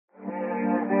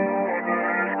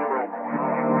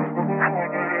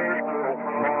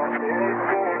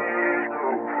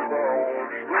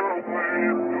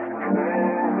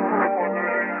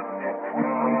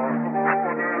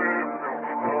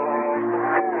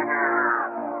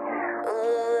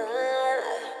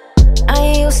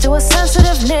used to a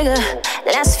sensitive nigga.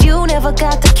 Last few never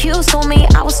got the cues on me.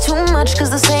 I was too much cause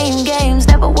the same games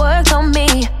never worked on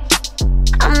me.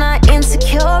 I'm not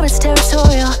insecure, it's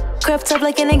territorial. Crept up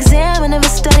like an exam I never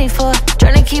studied for.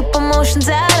 Trying to keep emotions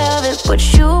out of it, but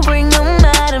you bring them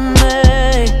out of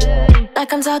me.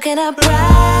 Like I'm talking to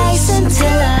Bryson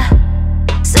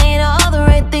saying all the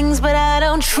right things, but I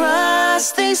don't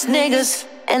trust these niggas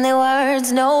and their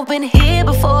words. No, been here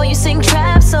before. You sing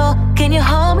trap, so can you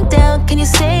hold me down? Can you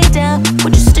stay down?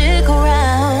 Would you stick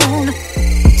around?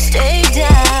 Stay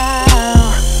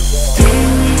down.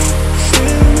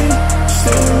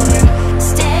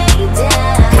 Stay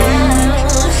down.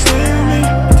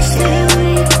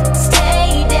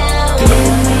 Stay down.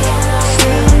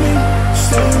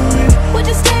 Would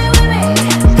you stay with me?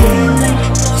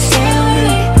 Stay with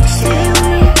me.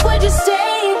 Would you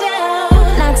stay down?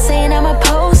 Not saying I'm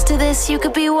opposed to this. You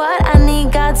could be what I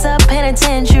need. God's a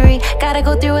penitentiary. Gotta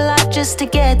go through a lot just to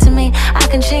get to me. I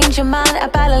can change your mind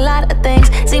about a lot of things.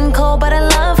 Seem cold, but I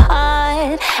love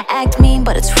hard. Act mean,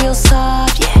 but it's real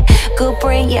soft, yeah. Good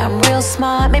brain, yeah, I'm real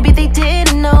smart. Maybe they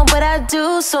didn't know, but I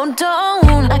do, so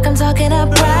don't. Like I'm talking to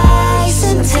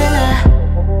Bryson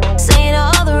saying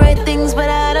all the right things, but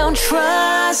I don't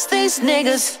trust these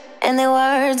niggas and their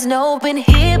words. No, been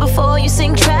here before. You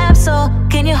sing trap, so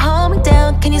can you hold me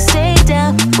down? Can you stay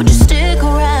down? Would you stick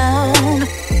around?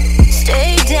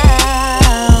 Stay down.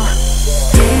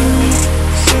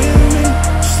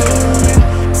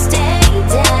 Stay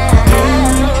down.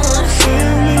 Stay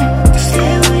down. Would you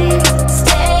stay with me?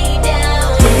 Stay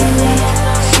with me.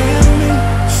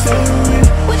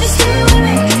 Would you stay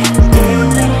down?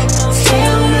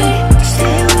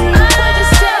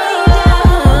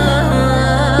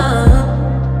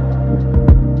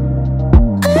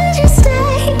 Would you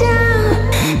stay down?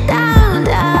 Down,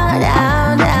 down,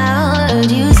 down, down.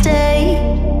 Would you stay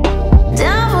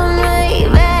down for me,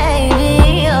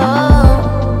 baby? Oh,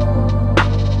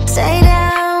 stay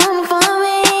down for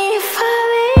me, for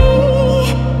me,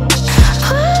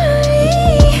 for me.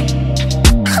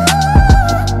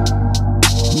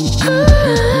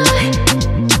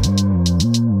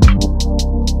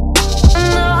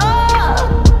 No,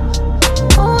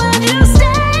 would you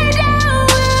stay down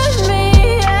with me?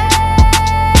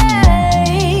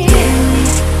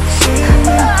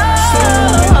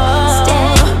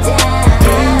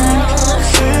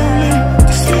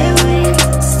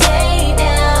 Stay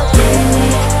down.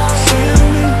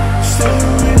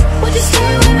 Would you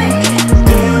stay with me?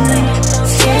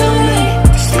 Stay with me.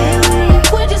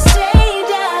 Would you stay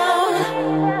down?